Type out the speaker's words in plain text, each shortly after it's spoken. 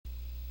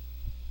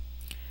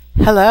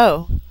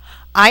Hello,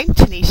 I'm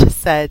Tanisha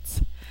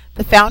Suds,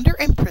 the founder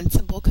and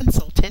principal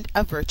consultant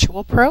of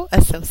Virtual Pro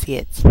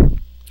Associates.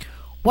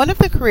 One of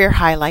the career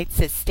highlights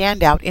that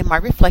stand out in my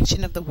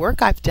reflection of the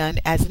work I've done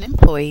as an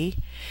employee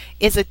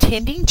is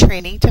attending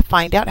training to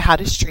find out how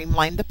to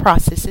streamline the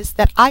processes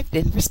that I've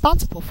been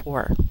responsible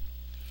for.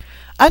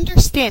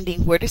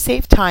 Understanding where to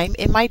save time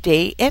in my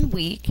day and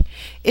week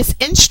is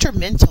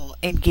instrumental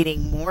in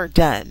getting more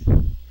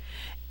done.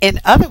 In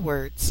other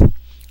words,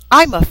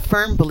 I'm a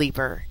firm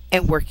believer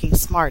in working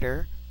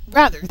smarter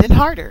rather than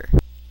harder.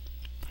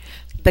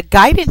 The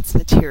guidance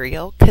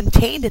material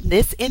contained in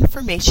this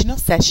informational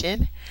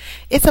session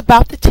is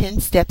about the 10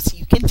 steps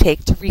you can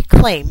take to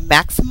reclaim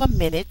maximum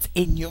minutes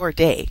in your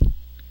day.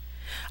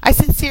 I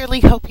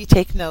sincerely hope you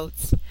take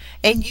notes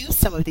and use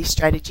some of these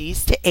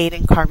strategies to aid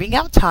in carving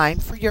out time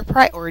for your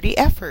priority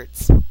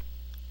efforts.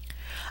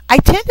 I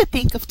tend to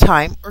think of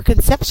time or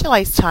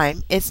conceptualize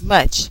time as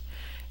much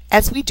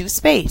as we do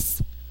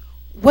space.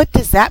 What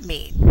does that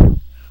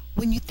mean?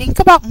 When you think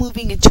about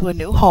moving into a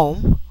new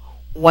home,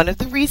 one of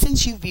the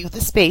reasons you view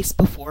the space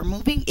before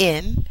moving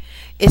in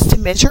is to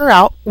measure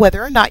out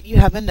whether or not you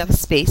have enough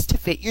space to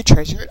fit your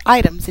treasured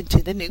items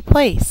into the new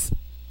place.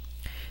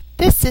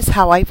 This is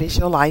how I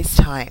visualize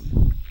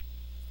time.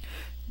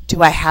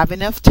 Do I have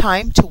enough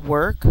time to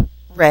work,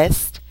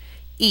 rest,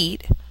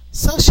 eat,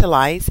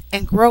 socialize,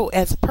 and grow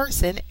as a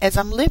person as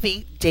I'm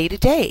living day to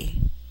day?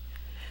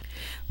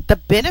 The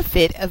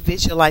benefit of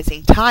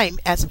visualizing time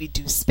as we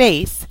do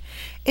space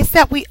is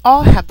that we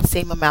all have the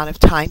same amount of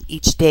time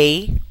each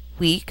day,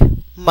 week,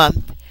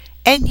 month,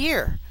 and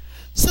year,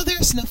 so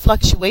there's no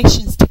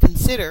fluctuations to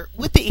consider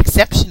with the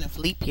exception of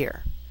leap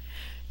year.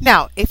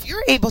 Now, if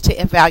you're able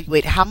to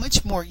evaluate how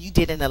much more you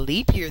did in a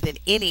leap year than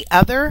any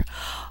other,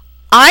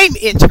 I'm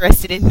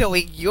interested in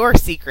knowing your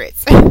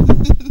secrets.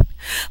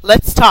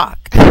 Let's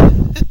talk.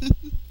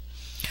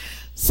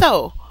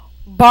 So,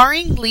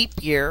 barring leap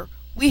year,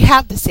 we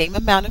have the same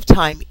amount of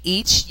time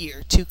each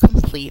year to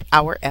complete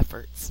our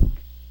efforts.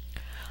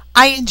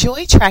 I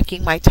enjoy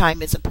tracking my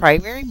time as a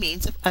primary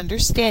means of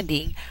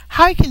understanding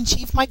how I can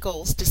achieve my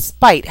goals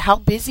despite how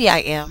busy I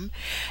am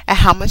and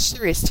how much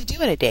there is to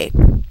do in a day.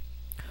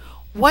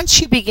 Once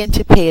you begin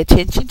to pay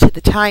attention to the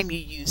time you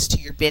use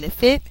to your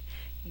benefit,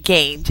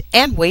 gained,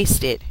 and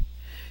wasted,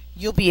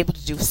 you'll be able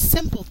to do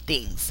simple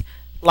things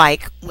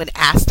like when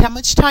asked how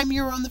much time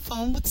you're on the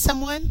phone with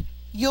someone,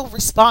 you'll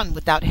respond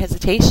without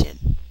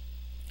hesitation.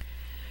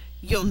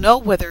 You'll know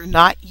whether or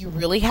not you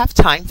really have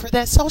time for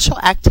that social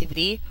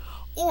activity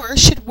or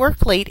should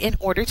work late in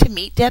order to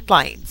meet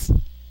deadlines.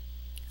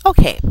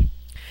 Okay,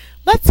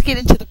 let's get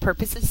into the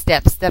purpose and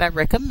steps that I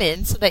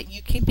recommend so that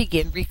you can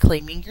begin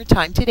reclaiming your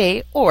time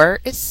today or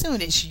as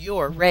soon as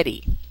you're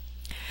ready.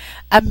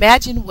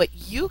 Imagine what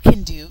you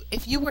can do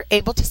if you were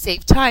able to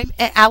save time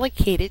and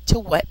allocate it to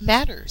what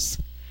matters.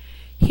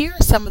 Here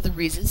are some of the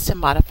reasons to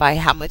modify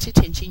how much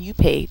attention you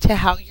pay to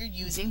how you're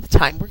using the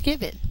time we're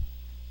given.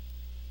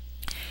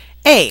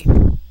 A.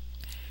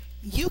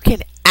 You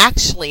can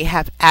actually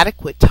have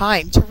adequate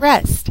time to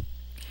rest.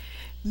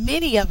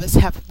 Many of us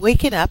have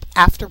waken up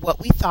after what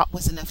we thought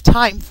was enough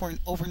time for an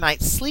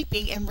overnight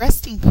sleeping and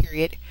resting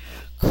period,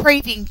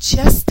 craving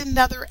just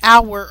another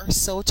hour or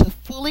so to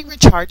fully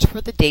recharge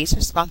for the day's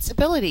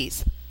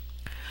responsibilities.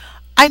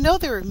 I know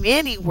there are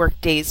many work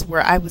days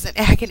where I was in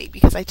agony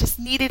because I just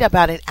needed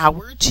about an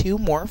hour or two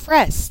more of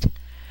rest.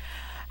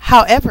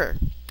 However,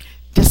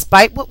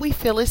 despite what we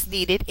feel is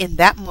needed in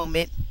that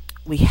moment,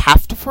 we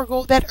have to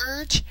forego that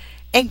urge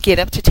and get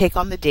up to take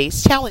on the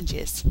day's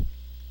challenges.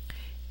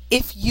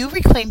 If you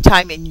reclaim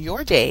time in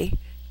your day,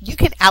 you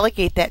can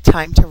allocate that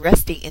time to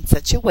resting in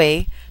such a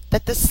way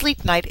that the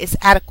sleep night is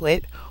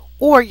adequate,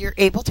 or you're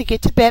able to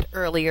get to bed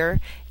earlier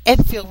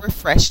and feel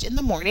refreshed in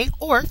the morning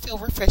or feel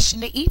refreshed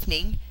in the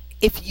evening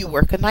if you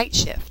work a night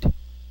shift.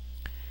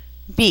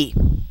 B.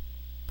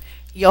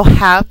 You'll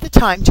have the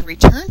time to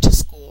return to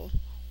school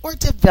or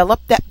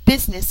develop that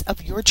business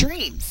of your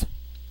dreams.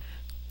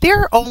 There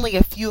are only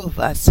a few of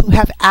us who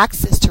have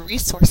access to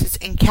resources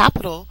and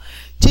capital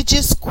to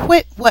just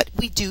quit what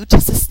we do to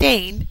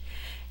sustain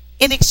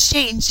in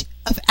exchange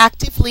of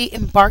actively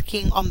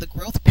embarking on the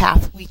growth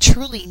path we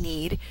truly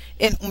need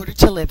in order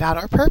to live out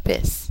our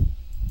purpose.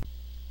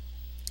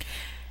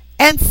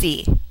 And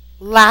C,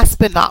 last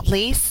but not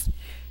least,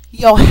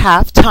 you'll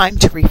have time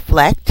to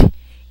reflect,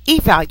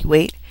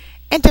 evaluate,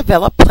 and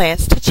develop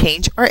plans to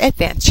change or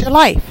advance your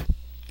life.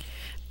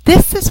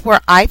 This is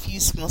where I've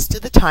used most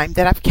of the time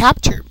that I've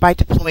captured by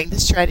deploying the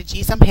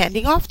strategies I'm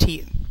handing off to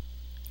you.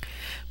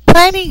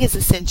 Planning is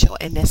essential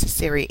and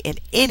necessary in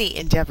any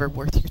endeavor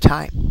worth your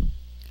time.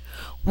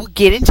 We'll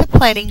get into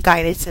planning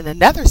guidance in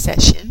another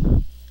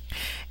session,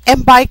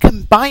 and by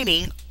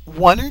combining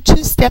one or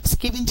two steps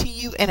given to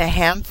you in a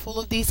handful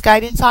of these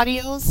guidance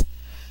audios,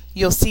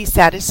 you'll see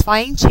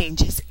satisfying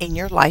changes in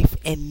your life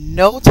in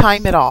no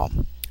time at all.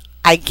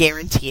 I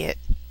guarantee it.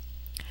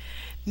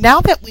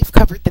 Now that we've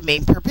covered the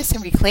main purpose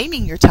in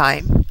reclaiming your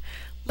time,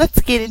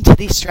 let's get into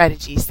these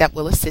strategies that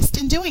will assist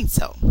in doing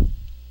so.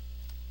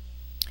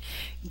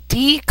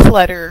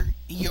 Declutter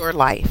your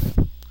life.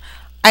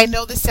 I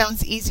know this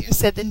sounds easier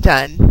said than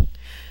done,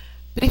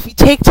 but if you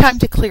take time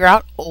to clear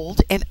out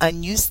old and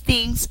unused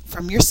things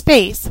from your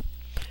space,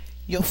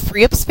 you'll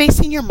free up space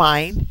in your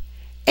mind,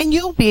 and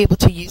you'll be able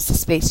to use the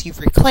space you've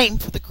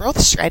reclaimed for the growth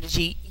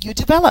strategy you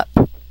develop.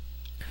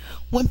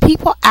 When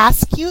people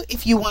ask you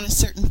if you want a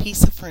certain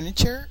piece of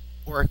furniture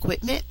or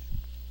equipment,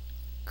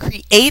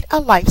 create a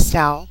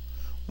lifestyle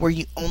where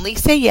you only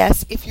say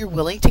yes if you're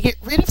willing to get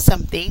rid of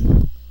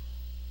something,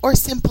 or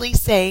simply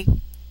say,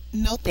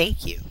 no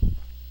thank you.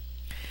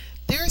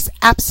 There is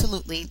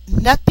absolutely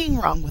nothing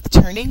wrong with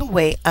turning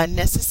away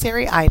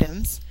unnecessary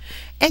items,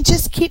 and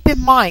just keep in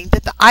mind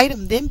that the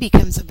item then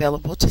becomes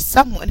available to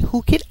someone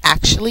who can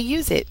actually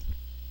use it.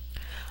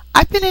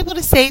 I've been able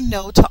to say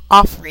no to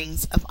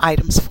offerings of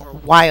items for a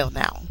while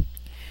now.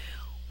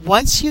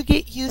 Once you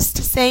get used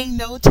to saying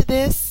no to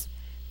this,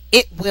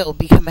 it will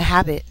become a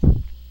habit.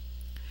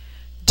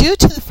 Due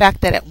to the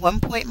fact that at one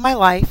point in my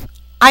life,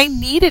 I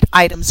needed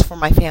items for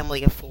my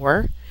family of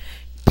 4,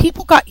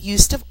 people got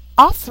used to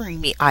offering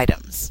me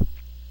items.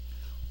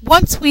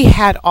 Once we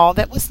had all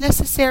that was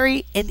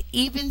necessary and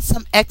even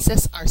some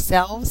excess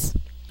ourselves,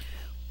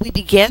 we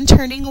began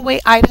turning away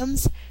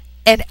items,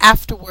 and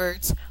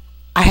afterwards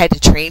I had to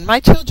train my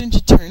children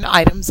to turn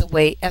items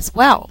away as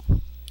well.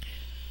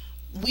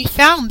 We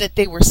found that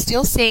they were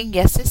still saying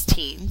yes as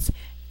teens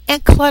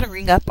and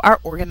cluttering up our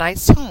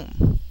organized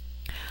home.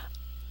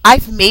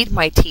 I've made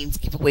my teens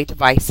give away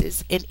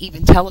devices and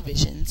even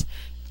televisions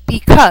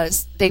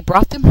because they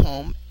brought them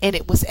home and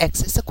it was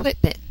excess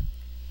equipment.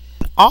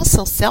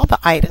 Also sell the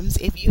items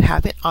if you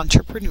have an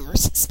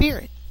entrepreneur's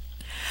spirit.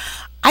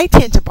 I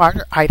tend to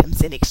barter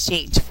items in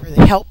exchange for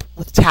the help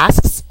with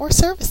tasks or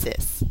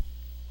services.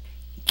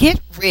 Get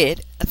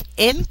rid of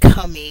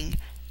incoming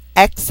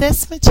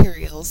excess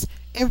materials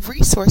and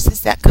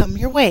resources that come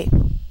your way.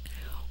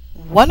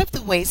 One of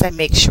the ways I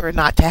make sure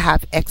not to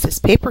have excess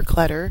paper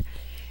clutter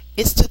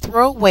is to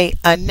throw away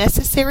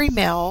unnecessary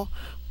mail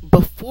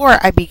before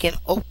I begin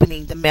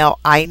opening the mail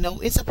I know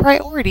is a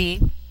priority,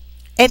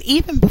 and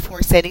even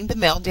before setting the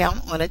mail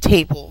down on a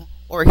table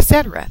or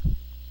etc.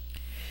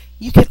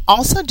 You can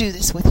also do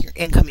this with your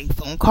incoming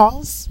phone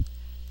calls,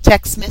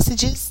 text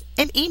messages,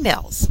 and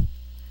emails.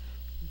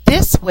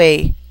 This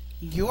way,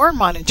 you're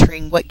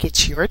monitoring what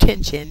gets your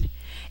attention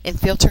and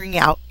filtering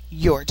out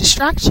your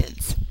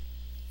distractions.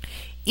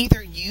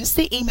 Either use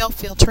the email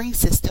filtering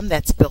system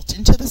that's built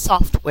into the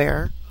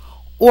software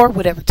or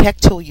whatever tech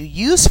tool you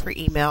use for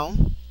email,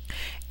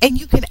 and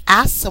you can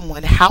ask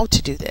someone how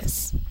to do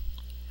this.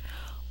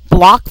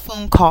 Block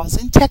phone calls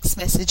and text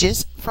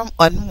messages from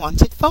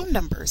unwanted phone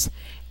numbers,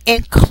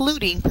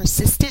 including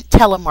persistent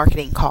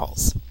telemarketing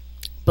calls.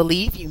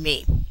 Believe you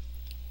me,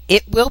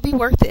 it will be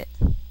worth it.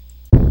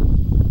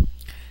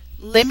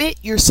 Limit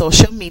your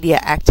social media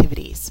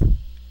activities.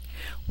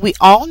 We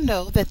all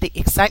know that the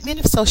excitement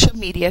of social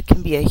media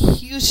can be a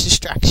huge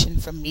distraction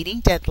from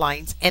meeting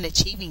deadlines and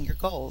achieving your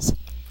goals.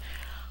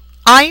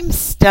 I'm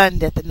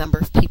stunned at the number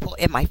of people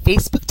in my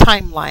Facebook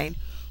timeline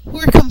who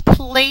are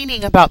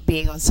complaining about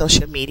being on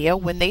social media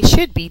when they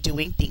should be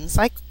doing things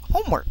like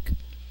homework.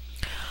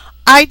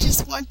 I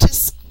just want to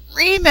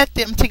scream at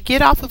them to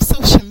get off of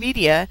social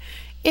media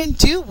and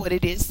do what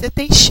it is that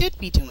they should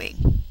be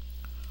doing.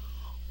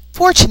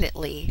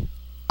 Fortunately,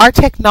 our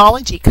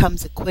technology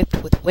comes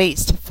equipped with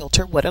ways to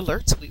filter what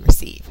alerts we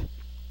receive.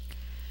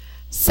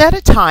 Set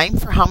a time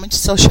for how much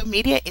social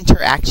media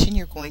interaction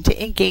you're going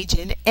to engage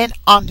in and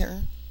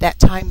honor that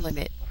time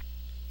limit.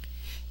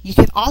 You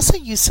can also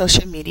use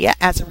social media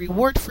as a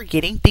reward for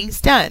getting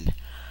things done.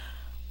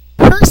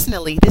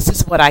 Personally, this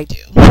is what I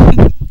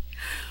do.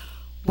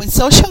 When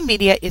social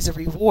media is a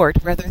reward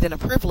rather than a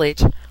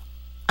privilege,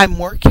 I'm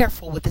more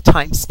careful with the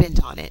time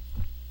spent on it.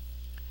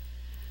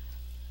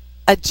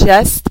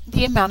 Adjust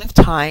the amount of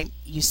time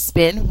you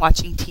spend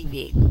watching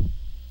TV.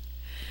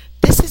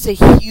 This is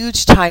a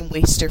huge time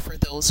waster for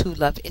those who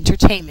love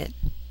entertainment.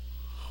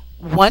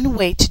 One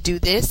way to do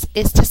this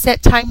is to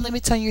set time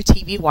limits on your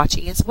TV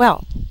watching as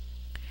well.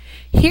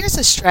 Here's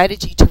a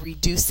strategy to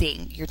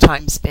reducing your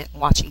time spent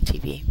watching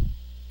TV.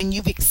 When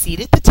you've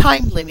exceeded the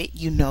time limit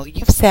you know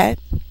you've set,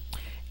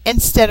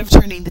 instead of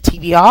turning the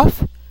TV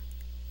off,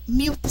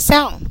 mute the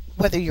sound,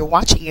 whether you're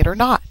watching it or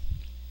not.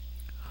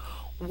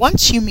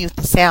 Once you mute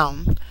the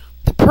sound,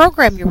 the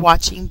program you're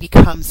watching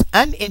becomes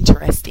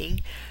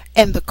uninteresting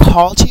and the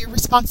call to your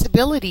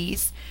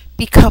responsibilities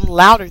become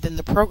louder than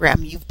the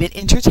program you've been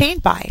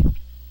entertained by.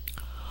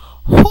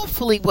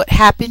 Hopefully what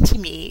happened to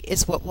me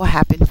is what will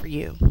happen for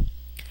you.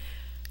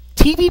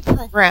 TV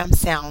program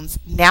sounds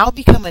now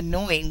become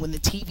annoying when the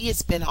TV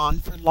has been on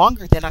for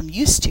longer than I'm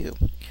used to,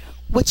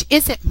 which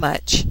isn't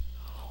much,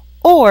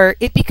 or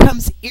it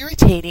becomes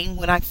irritating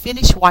when I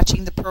finish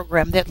watching the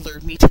program that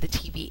lured me to the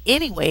TV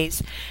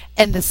anyways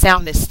and the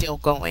sound is still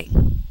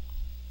going.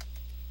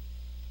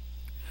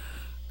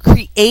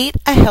 Create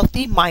a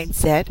healthy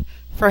mindset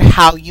for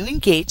how you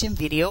engage in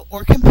video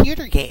or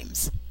computer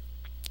games.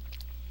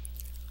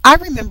 I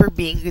remember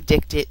being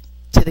addicted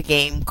to the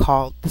game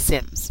called The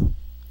Sims.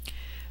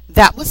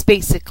 That was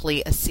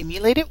basically a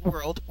simulated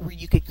world where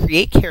you could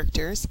create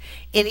characters,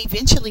 and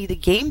eventually the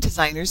game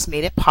designers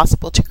made it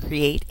possible to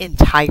create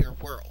entire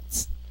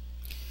worlds.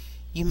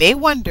 You may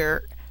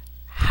wonder,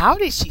 how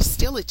did she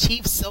still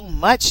achieve so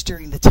much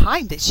during the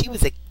time that she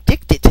was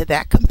addicted to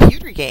that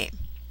computer game?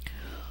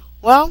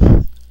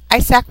 Well, I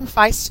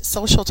sacrificed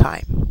social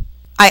time.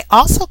 I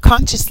also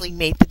consciously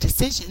made the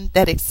decision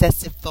that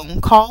excessive phone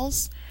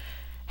calls,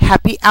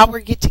 happy hour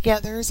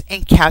get-togethers,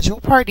 and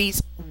casual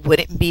parties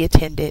wouldn't be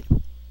attended.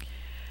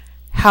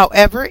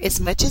 However, as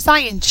much as I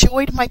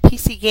enjoyed my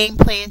PC game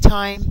playing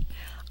time,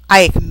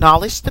 I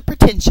acknowledged the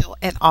potential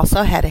and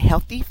also had a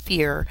healthy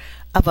fear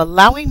of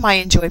allowing my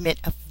enjoyment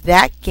of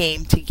that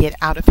game to get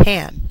out of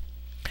hand.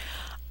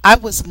 I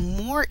was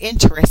more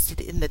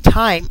interested in the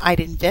time I'd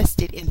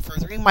invested in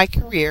furthering my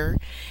career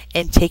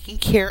and taking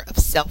care of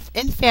self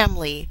and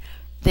family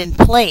than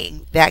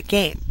playing that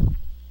game.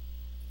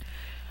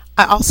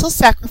 I also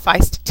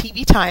sacrificed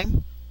TV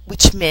time,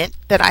 which meant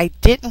that I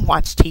didn't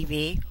watch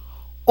TV,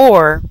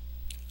 or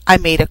I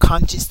made a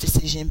conscious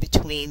decision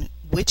between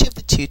which of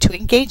the two to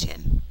engage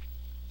in.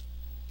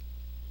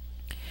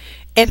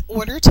 In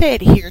order to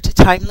adhere to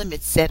time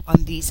limits set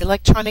on these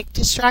electronic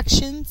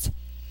distractions,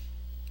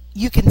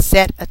 you can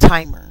set a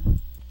timer.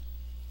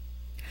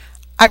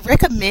 I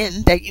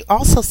recommend that you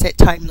also set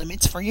time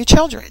limits for your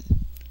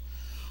children.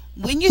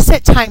 When you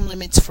set time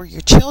limits for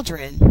your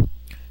children,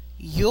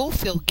 you'll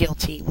feel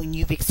guilty when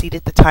you've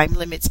exceeded the time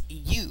limits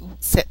you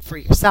set for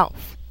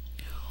yourself.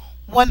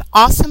 One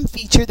awesome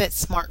feature that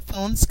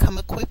smartphones come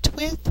equipped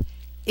with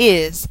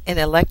is an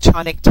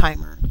electronic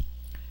timer.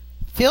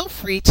 Feel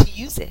free to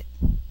use it.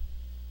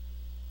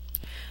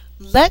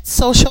 Let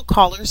social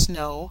callers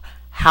know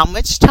how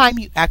much time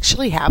you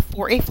actually have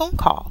for a phone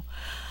call.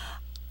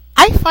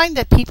 I find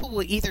that people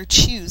will either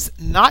choose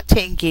not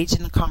to engage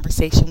in a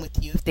conversation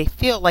with you if they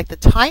feel like the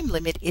time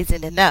limit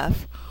isn't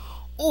enough,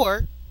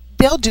 or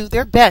they'll do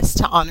their best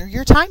to honor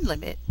your time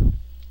limit.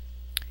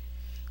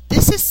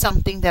 This is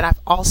something that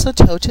I've also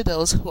told to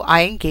those who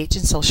I engage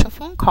in social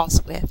phone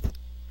calls with.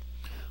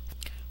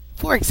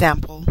 For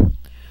example,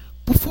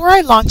 before I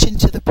launch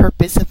into the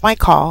purpose of my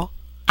call,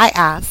 I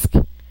ask,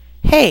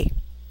 "Hey,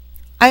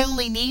 I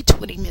only need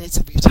 20 minutes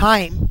of your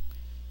time.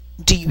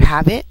 Do you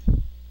have it?"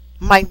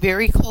 My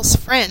very close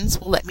friends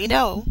will let me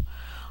know,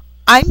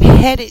 "I'm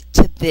headed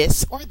to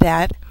this or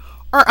that,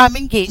 or I'm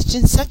engaged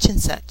in such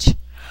and such.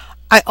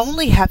 I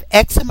only have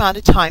X amount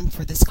of time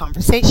for this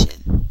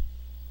conversation."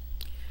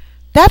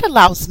 That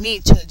allows me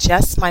to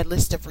adjust my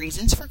list of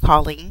reasons for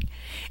calling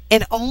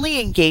and only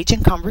engage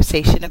in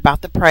conversation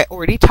about the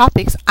priority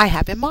topics I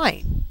have in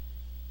mind.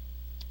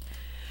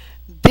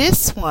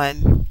 This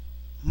one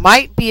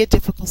might be a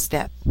difficult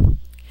step,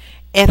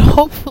 and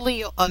hopefully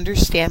you'll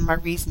understand my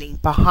reasoning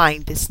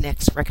behind this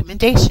next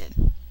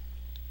recommendation.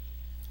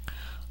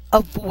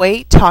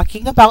 Avoid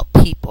talking about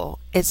people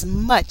as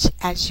much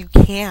as you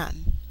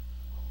can.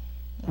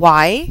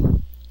 Why?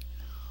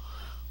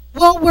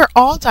 Well, we're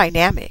all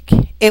dynamic,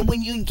 and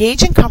when you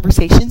engage in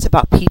conversations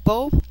about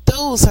people,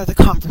 those are the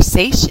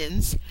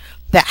conversations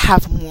that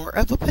have more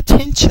of a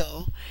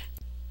potential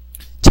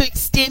to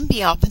extend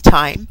beyond the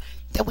time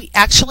that we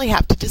actually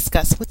have to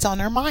discuss what's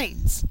on our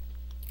minds.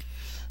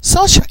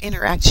 Social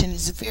interaction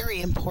is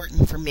very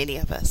important for many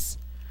of us.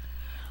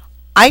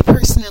 I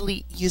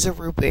personally use a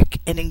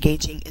rubric in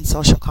engaging in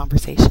social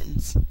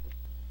conversations.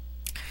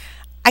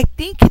 I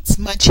think it's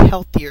much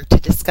healthier to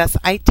discuss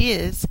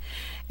ideas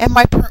and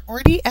my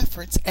priority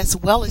efforts as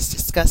well as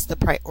discuss the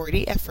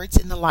priority efforts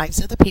in the lives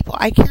of the people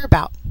I care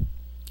about.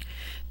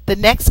 The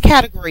next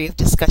category of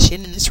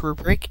discussion in this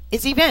rubric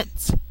is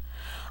events.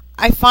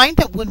 I find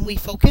that when we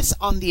focus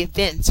on the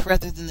events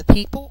rather than the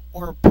people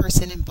or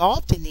person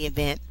involved in the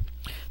event,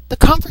 the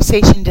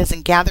conversation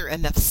doesn't gather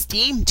enough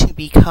steam to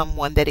become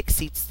one that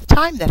exceeds the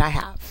time that I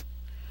have.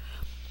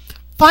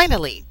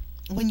 Finally,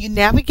 when you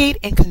navigate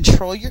and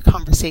control your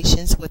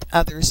conversations with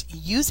others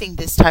using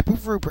this type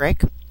of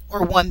rubric,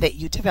 or one that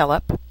you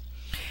develop,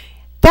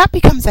 that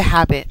becomes a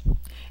habit,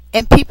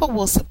 and people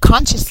will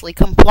subconsciously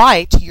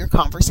comply to your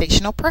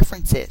conversational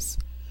preferences.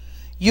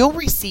 You'll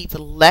receive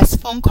less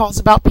phone calls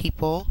about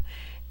people,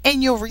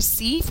 and you'll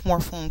receive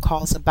more phone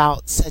calls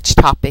about such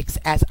topics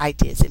as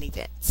ideas and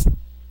events.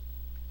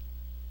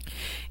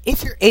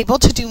 If you're able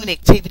to do an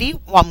activity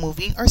while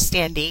moving or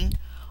standing,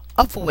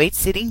 avoid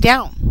sitting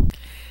down.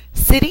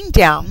 Sitting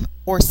down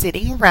or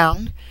sitting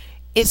around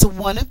is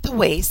one of the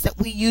ways that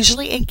we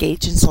usually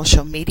engage in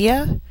social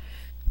media,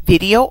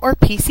 video or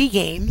PC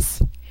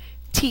games,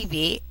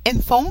 TV,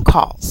 and phone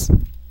calls.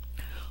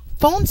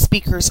 Phone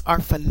speakers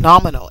are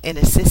phenomenal in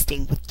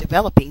assisting with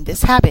developing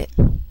this habit.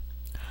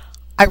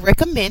 I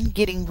recommend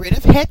getting rid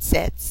of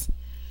headsets,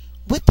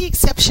 with the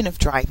exception of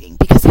driving,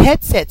 because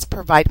headsets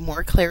provide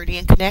more clarity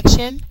and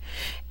connection,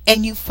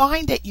 and you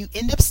find that you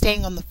end up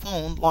staying on the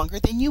phone longer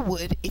than you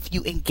would if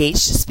you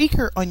engaged the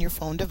speaker on your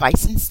phone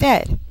device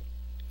instead.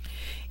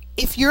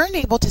 If you're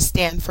unable to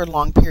stand for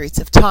long periods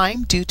of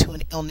time due to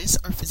an illness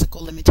or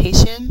physical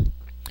limitation,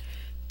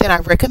 then I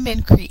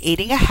recommend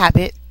creating a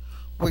habit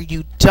where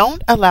you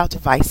don't allow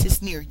devices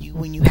near you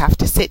when you have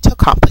to sit to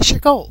accomplish your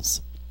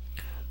goals.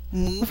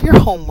 Move your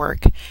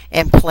homework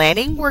and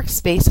planning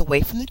workspace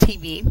away from the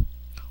TV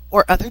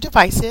or other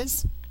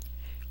devices,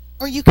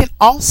 or you can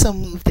also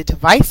move the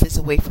devices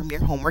away from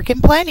your homework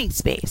and planning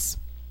space.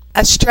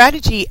 A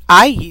strategy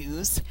I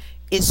use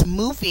is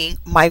moving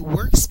my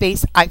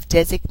workspace I've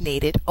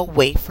designated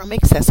away from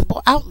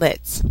accessible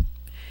outlets.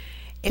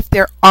 If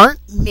there aren't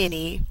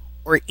many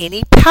or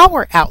any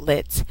power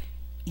outlets,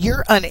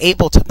 you're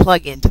unable to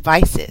plug in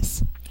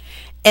devices.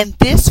 And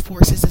this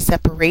forces a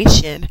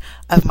separation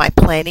of my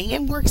planning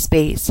and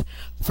workspace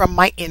from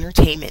my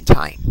entertainment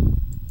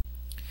time.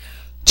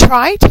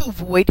 Try to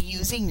avoid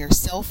using your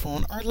cell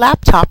phone or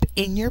laptop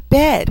in your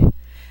bed.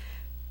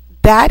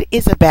 That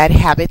is a bad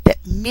habit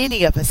that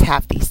many of us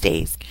have these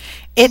days.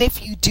 And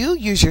if you do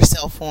use your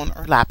cell phone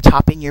or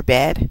laptop in your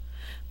bed,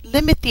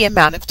 limit the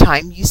amount of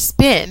time you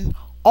spend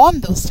on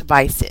those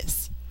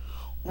devices.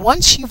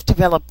 Once you've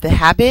developed the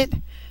habit,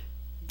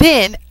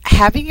 then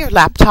having your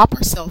laptop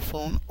or cell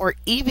phone or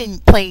even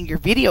playing your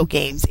video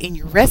games in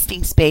your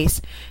resting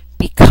space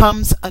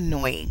becomes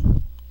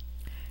annoying.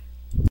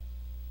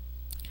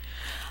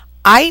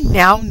 I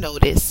now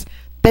notice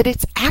that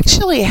it's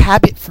actually a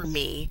habit for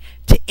me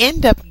to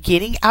end up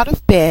getting out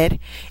of bed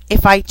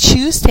if I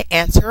choose to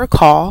answer a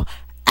call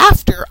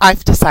after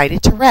I've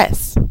decided to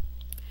rest.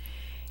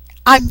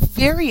 I'm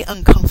very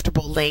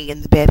uncomfortable laying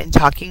in the bed and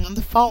talking on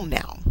the phone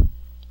now.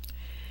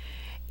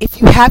 If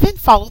you haven't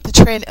followed the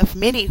trend of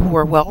many who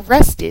are well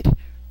rested,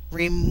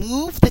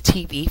 remove the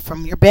TV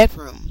from your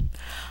bedroom.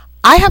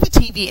 I have a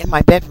TV in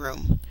my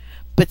bedroom,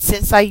 but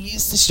since I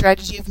use the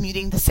strategy of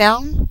muting the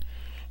sound,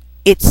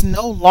 it's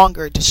no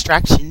longer a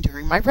distraction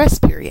during my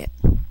rest period.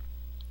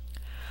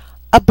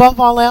 Above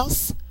all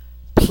else,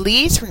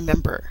 please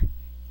remember,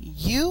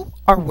 you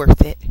are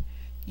worth it.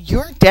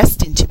 You're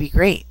destined to be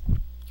great.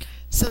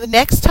 So the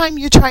next time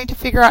you're trying to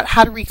figure out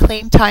how to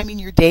reclaim time in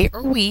your day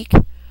or week,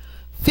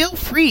 feel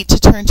free to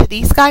turn to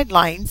these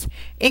guidelines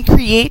and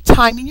create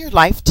time in your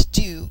life to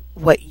do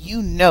what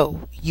you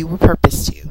know you were purposed to.